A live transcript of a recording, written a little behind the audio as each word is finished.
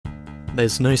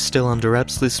There's no Still Under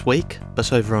Wraps this week,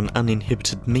 but over on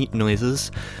Uninhibited Meat Noises,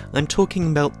 I'm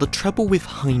talking about The Trouble with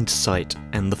Hindsight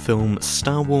and the film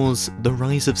Star Wars The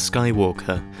Rise of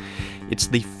Skywalker. It's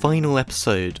the final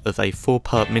episode of a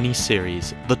 4-part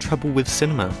miniseries, The Trouble with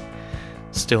Cinema.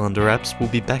 Still Under Wraps will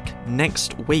be back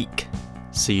next week.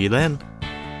 See you then.